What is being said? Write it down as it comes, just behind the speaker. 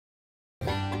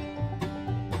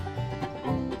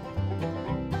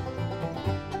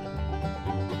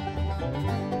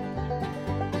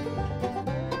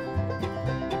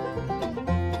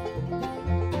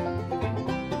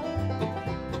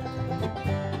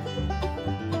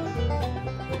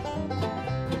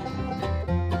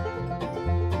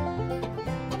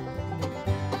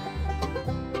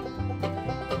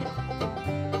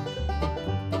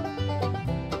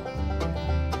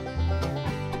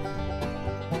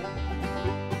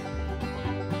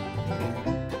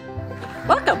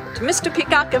to Mr.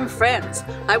 Peacock and Friends.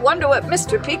 I wonder what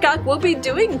Mr. Peacock will be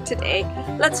doing today.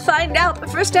 Let's find out, but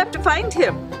first I have to find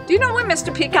him. Do you know where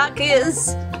Mr. Peacock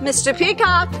is? Mr.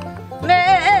 Peacock!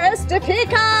 Mr.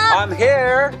 Peacock! I'm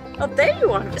here. Oh, there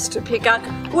you are, Mr. Peacock.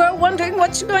 We're wondering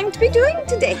what you're going to be doing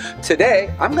today.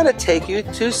 Today, I'm going to take you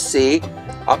to see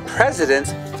a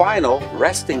president's final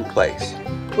resting place.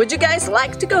 Would you guys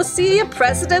like to go see a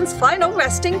president's final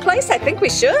resting place? I think we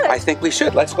should. I think we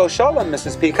should. Let's go show them,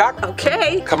 Mrs. Peacock.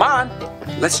 Okay. Come on.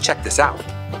 Let's check this out.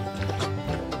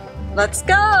 Let's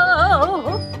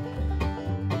go.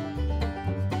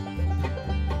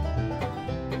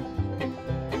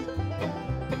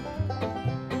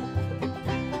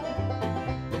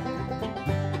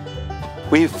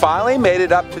 We finally made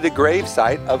it up to the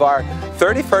gravesite of our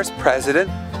 31st president,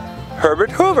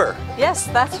 Herbert Hoover. Yes,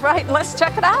 that's right. Let's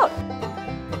check it out.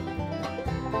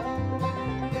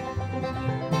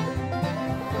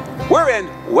 We're in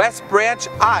West Branch,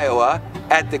 Iowa,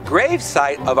 at the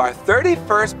gravesite of our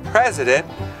 31st president,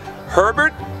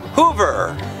 Herbert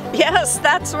Hoover. Yes,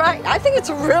 that's right. I think it's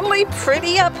really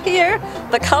pretty up here.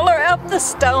 The color of the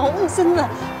stones and the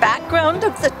background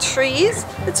of the trees.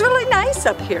 It's really nice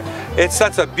up here. It's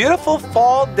such a beautiful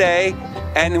fall day,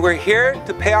 and we're here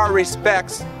to pay our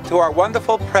respects to our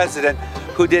wonderful president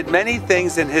who did many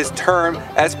things in his term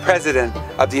as president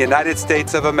of the United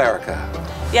States of America.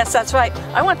 Yes, that's right.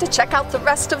 I want to check out the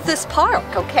rest of this park,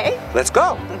 okay? Let's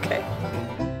go. Okay.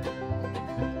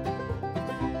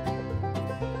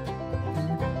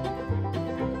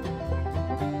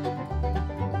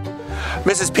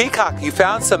 Mrs. Peacock, you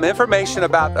found some information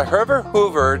about the Herbert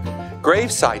Hoover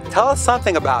gravesite. Tell us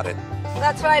something about it.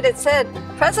 That's right. It said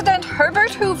President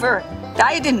Herbert Hoover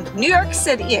died in New York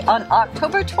City on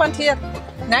October 20th,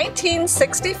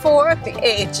 1964 at the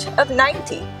age of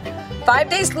 90. 5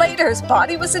 days later, his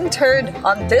body was interred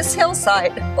on this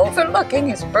hillside overlooking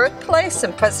his birthplace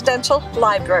and presidential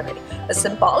library, a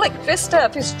symbolic vista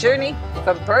of his journey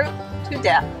from birth to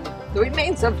death. The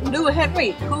remains of Lou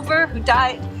Henry Hoover, who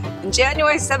died on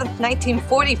January 7,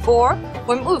 1944,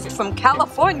 were moved from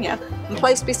California and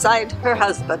placed beside her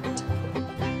husband.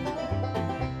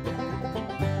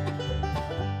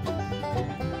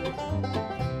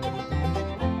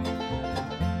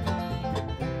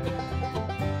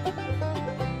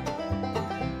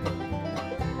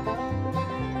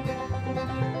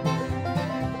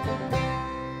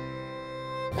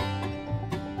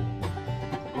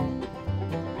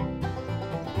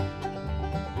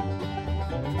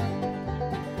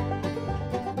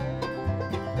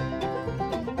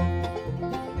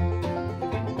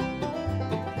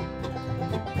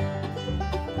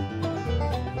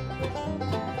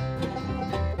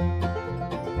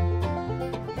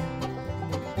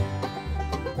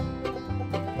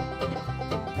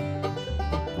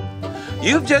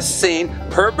 You've just seen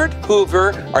Herbert Hoover,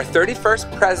 our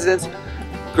 31st president's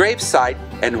gravesite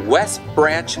in West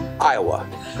Branch, Iowa.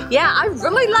 Yeah, I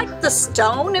really liked the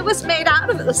stone it was made out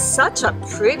of. It was such a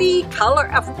pretty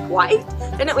color of white,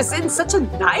 and it was in such a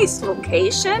nice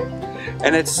location.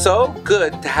 And it's so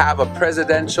good to have a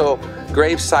presidential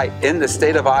gravesite in the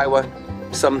state of Iowa,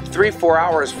 some 3-4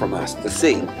 hours from us to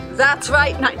see. That's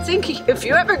right, and I think if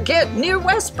you ever get near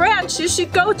West Branch, you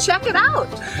should go check it out.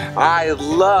 I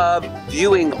love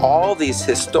viewing all these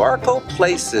historical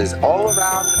places all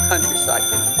around the countryside.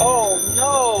 Oh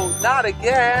no, not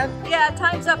again. Yeah,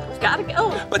 time's up. We've got to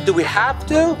go. But do we have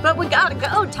to? But we got to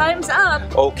go. Time's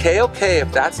up. Okay.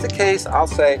 If that's the case, I'll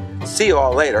say see you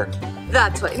all later.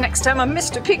 That's right. Next time on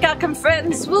Mr. Peacock and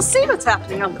Friends, we'll see what's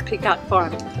happening on the Peacock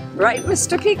farm. Right,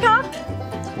 Mr. Peacock?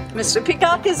 Mr.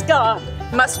 Peacock is gone.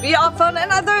 Must be off on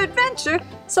another adventure.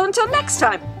 So until next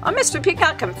time on Mr.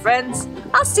 Peacock and Friends,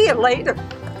 I'll see you later.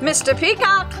 Mr.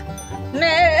 Peacock!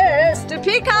 Mr.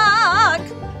 Peacock!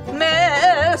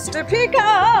 Mr.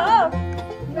 Peacock!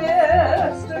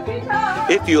 Mr. Peacock!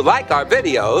 If you like our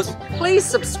videos, please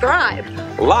subscribe,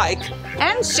 like,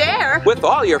 and share with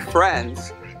all your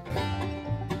friends.